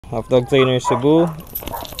of Dog Trainer Cebu.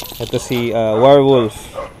 Ito si Warwolf.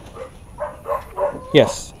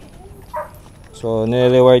 Yes. So,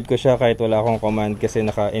 nire-reward ko siya kahit wala akong command kasi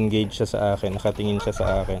naka-engage siya sa akin. Nakatingin siya sa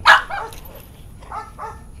akin.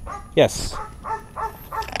 Yes.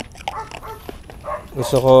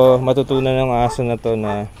 Gusto ko matutunan ng aso na to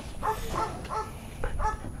na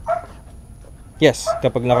yes,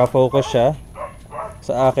 kapag nakafocus siya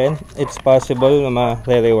sa akin, it's possible na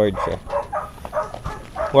ma-reward siya.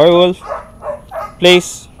 Warwolf,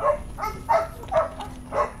 place.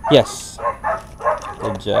 Yes.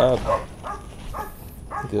 Good job.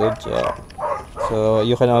 Good job. So,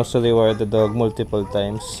 you can also reward the dog multiple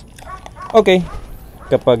times. Okay.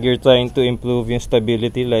 Kapag you're trying to improve yung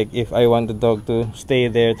stability, like if I want the dog to stay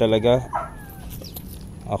there talaga.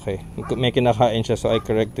 Okay. May kinakain siya, so I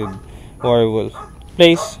corrected Warwolf.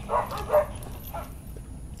 Place.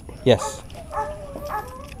 Yes.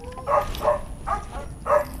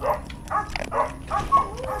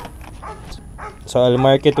 So I'll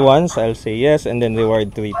mark it once, I'll say yes, and then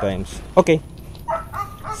reward 3 times. Okay.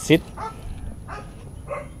 Sit.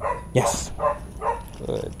 Yes.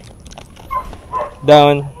 Good.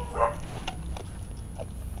 Down.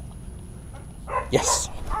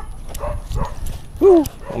 Yes. Woo!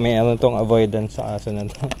 May ano tong avoidance sa aso na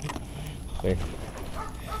to. Okay.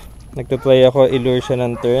 Nagtatry ako i-lure siya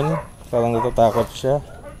ng turn. Parang natatakot siya.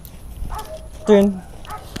 Turn.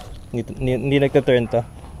 Hindi nagta-turn to.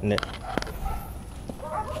 Hindi.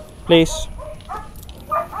 Place.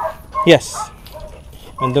 Yes.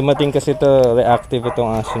 Nung dumating kasi to, reactive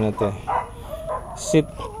itong aso na to. Sit.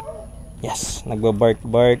 Yes.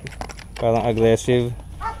 Nagbabark-bark. Parang aggressive.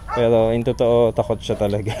 Pero in totoo, takot siya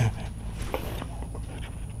talaga.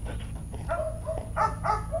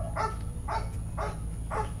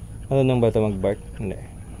 Ano nang ba ito mag-bark? Hindi.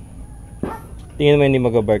 Tingin mo hindi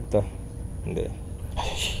mag-bark to. Hindi.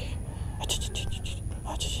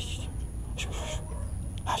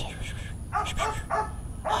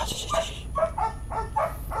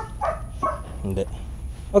 Hindi.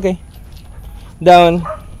 Okay. Down.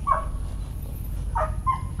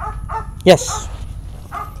 Yes.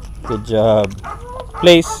 Good job.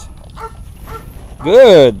 Place.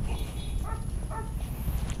 Good.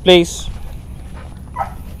 Place.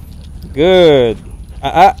 Good.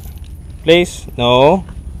 Place. No.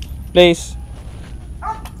 Place.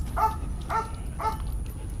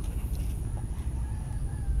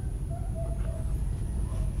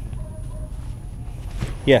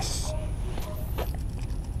 Yes.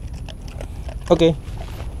 Okay.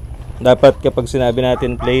 Dapat kapag sinabi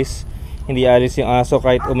natin place, hindi alis yung aso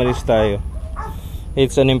kahit umalis tayo.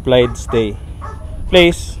 It's an implied stay.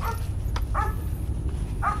 Place.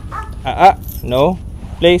 No.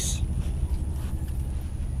 Place.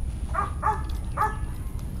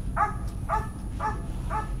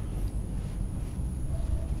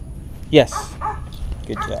 Yes.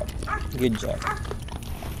 Good job. Good job.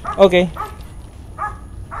 Okay.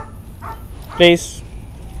 Place.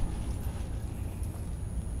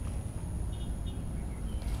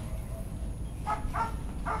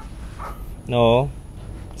 No.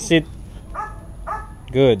 Sit.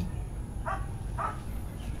 Good.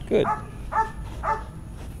 Good.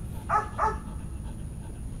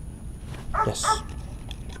 Yes.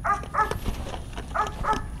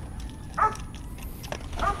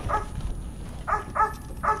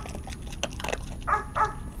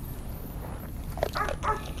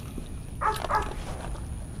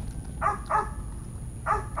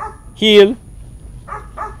 Heel.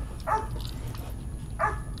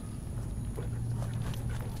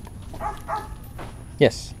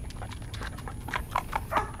 Yes.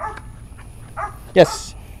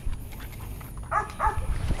 Yes.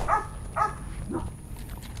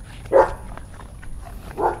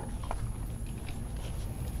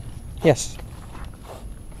 Yes.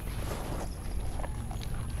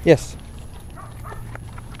 Yes.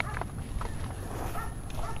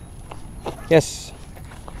 Yes.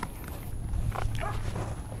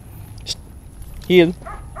 Heel.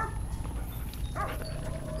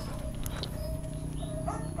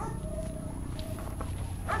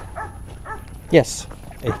 Yes.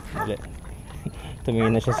 Eh, mali.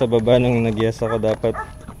 Tumingin na siya sa baba nung nag-yes ako dapat.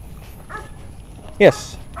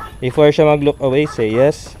 Yes. Before siya mag-look away, say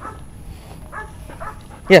yes.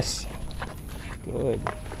 Yes. Good.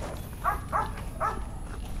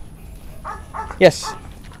 Yes.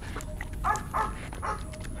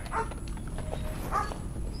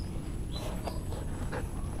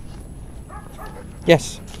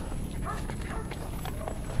 Yes.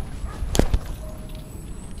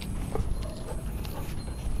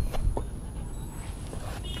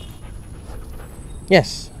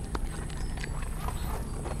 Yes.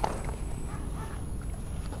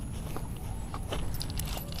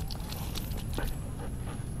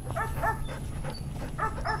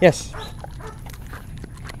 Yes.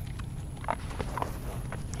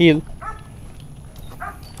 Heel.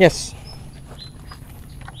 Yes.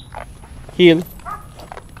 Heel.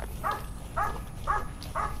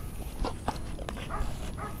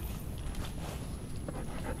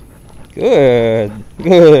 Good.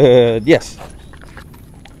 Good. Yes.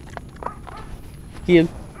 Heel.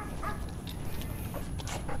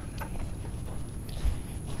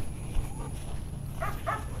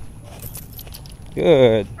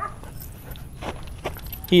 Good.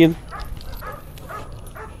 Heel.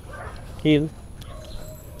 Heel.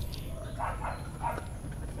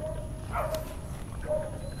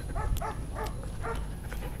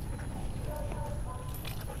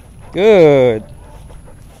 Good.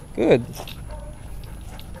 Good.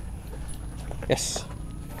 Yes.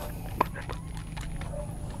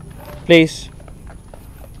 Place.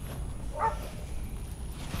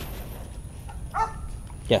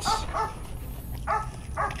 Yes.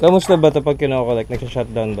 Kamusta ba ito pag kino-collect?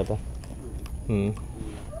 Nagsha-shutdown ba ito?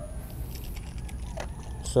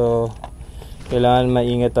 So, kailangan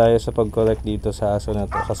maingat tayo sa pag-collect dito sa aso na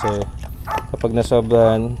to kasi kapag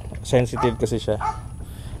nasobrahan, sensitive kasi siya.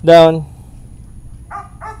 Down.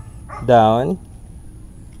 Down.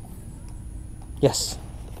 Yes.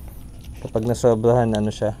 Kapag nasobrahan, ano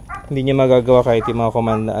siya, hindi niya magagawa kahit yung mga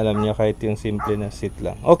command na alam niya, kahit yung simple na sit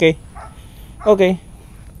lang. Okay. Okay.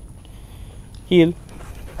 Heel.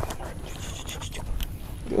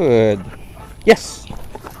 Good. Yes.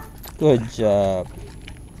 Good job.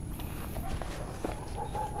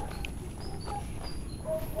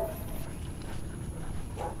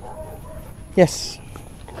 Yes.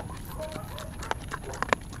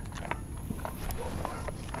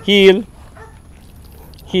 Heel.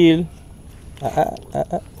 Heel.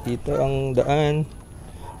 Dito ang daan.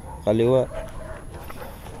 Kaliwa.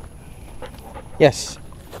 Yes.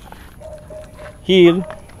 Heel.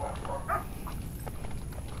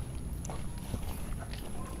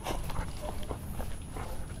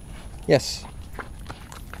 Yes.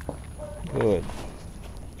 Good.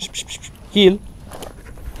 Heel.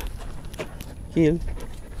 Heel.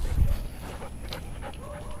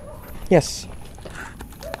 Yes.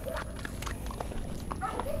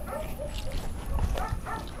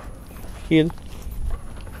 Heel.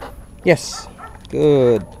 Yes.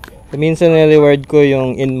 Good. So, minsan nire-reward ko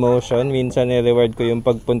yung in motion, minsan nire-reward ko yung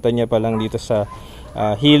pagpunta niya pa lang dito sa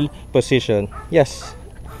heel position. Yes.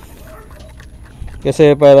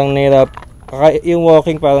 Kasi parang nahirap, yung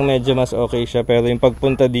walking parang medyo mas okay siya, pero yung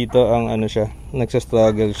pagpunta dito ang ano siya,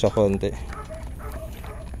 nagsa-struggle siya konti.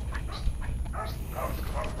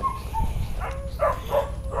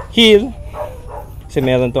 Heel. Kasi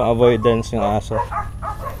meron tong avoidance yung aso.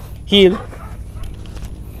 Heel.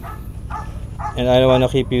 And I don't want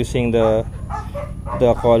to keep using the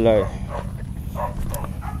collar.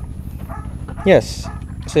 Yes.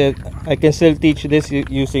 So I can still teach this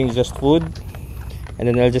using just food, and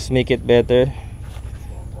then I'll just make it better.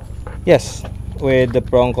 Yes, with the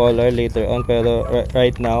prong collar later on, pero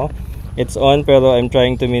right now it's on, pero I'm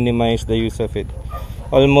trying to minimize the use of it.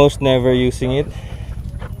 Almost never using it.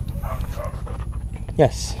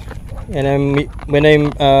 Yes. And when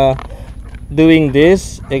I'm doing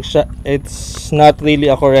this, it's not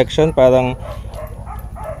really a correction, parang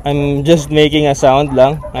I'm just making a sound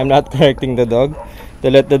lang. I'm not correcting the dog to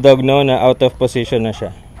let the dog know na out of position na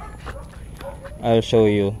siya. I'll show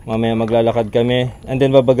you. Mamaya maglalakad kami, and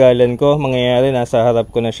then babagalan ko. Mangyayari, nasa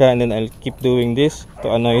harap ko na siya, and then I'll keep doing this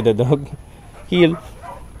to annoy the dog. Heel.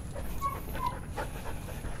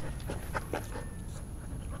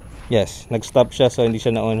 Yes, nag-stop siya, so hindi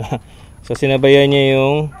siya nauna. So sinabayan niya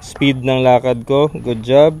yung speed ng lakad ko. Good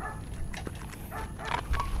job.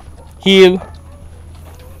 Heel.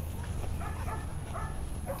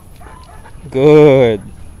 Good.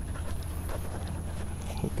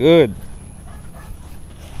 Good.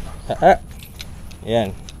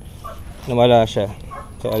 Yan. Nawala siya.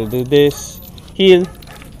 So I'll do this. Heel.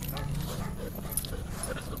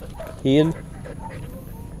 Heel.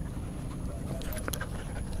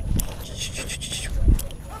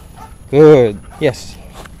 Good. Yes.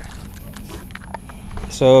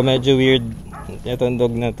 So medyo weird itong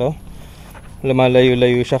dog na to.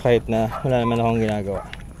 Lumalayo-layo siya kahit na wala naman akong ginagawa.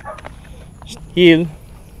 Heel.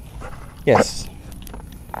 Yes.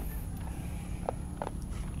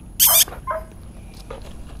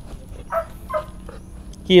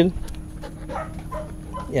 Heel.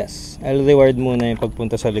 Yes. I'll reward muna yung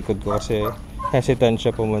pagpunta sa likod ko kasi hesitant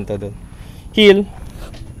siya pumunta doon. Heel.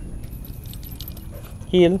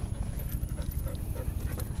 Heel.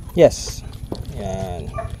 Yes.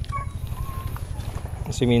 Yan.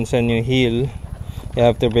 Kasi minsan yung heel You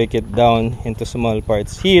have to break it down into small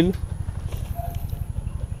parts. Heel.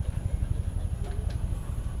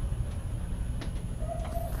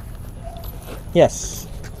 Yes.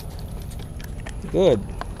 Good.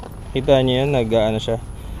 Kita nyo yun, nag-ano siya,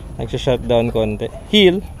 nagsha-shutdown konti.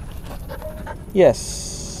 Heel.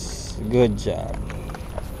 Yes. Good job.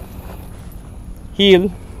 Heel.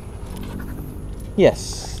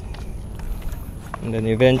 Yes. And then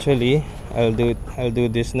eventually I'll do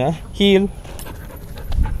this na. Heel.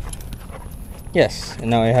 Yes.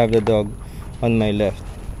 And now I have the dog on my left.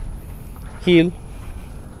 Heel.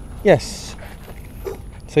 Yes.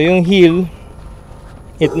 So yung heel,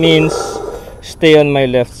 it means stay on my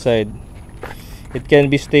left side. It can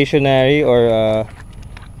be stationary or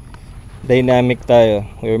dynamic tayo.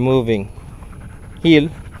 We're moving. Heel.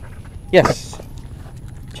 Yes.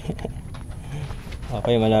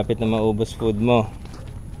 Okay, malapit na maubos food mo.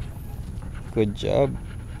 Good job.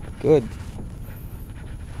 Good.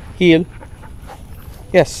 Heel.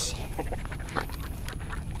 Yes.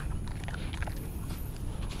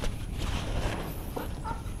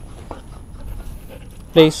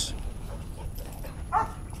 Place.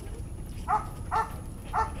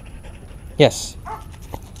 Yes.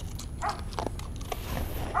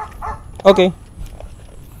 Okay.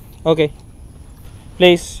 Okay.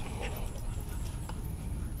 Place.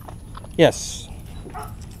 Yes.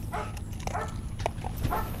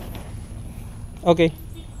 Okay.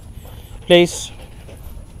 Place.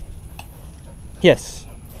 Yes.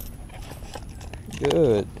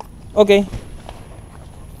 Good. Okay.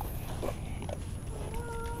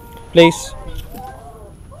 Place.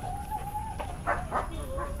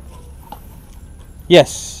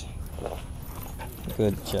 Yes.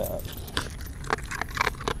 Good job.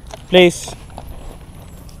 Place.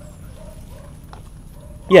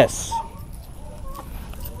 Yes.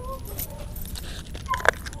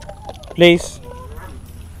 Place.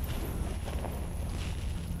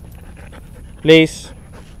 Place.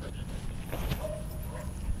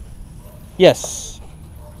 Yes.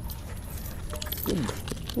 Good.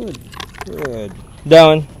 Good. Good.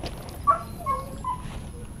 Down.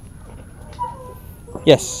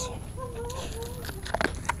 Yes.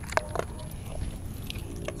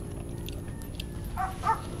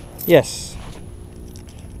 Yes.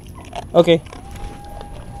 Okay.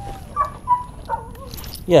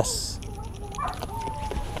 Yes.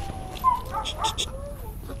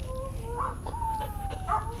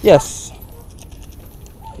 Yes.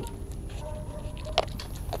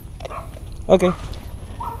 Okay.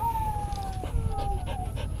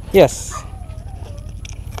 Yes.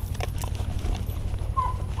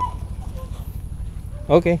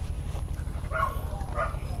 Okay.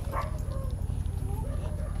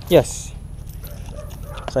 Yes.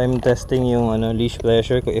 So I'm testing yung leash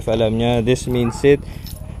pressure ko, if alam niya. This means it.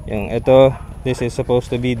 Yung ito, this is supposed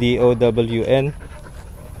to be DOWN.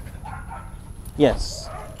 Yes.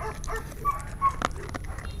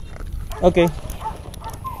 Okay.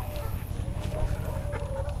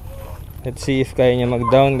 Let's see if kaya niya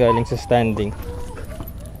mag-down galing sa standing.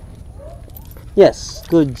 Yes,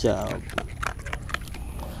 good job.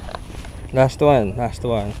 Last one, last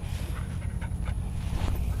one.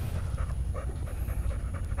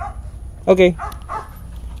 Okay.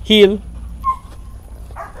 Heel.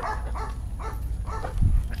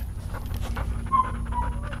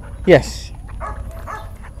 Yes.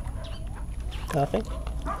 Okay.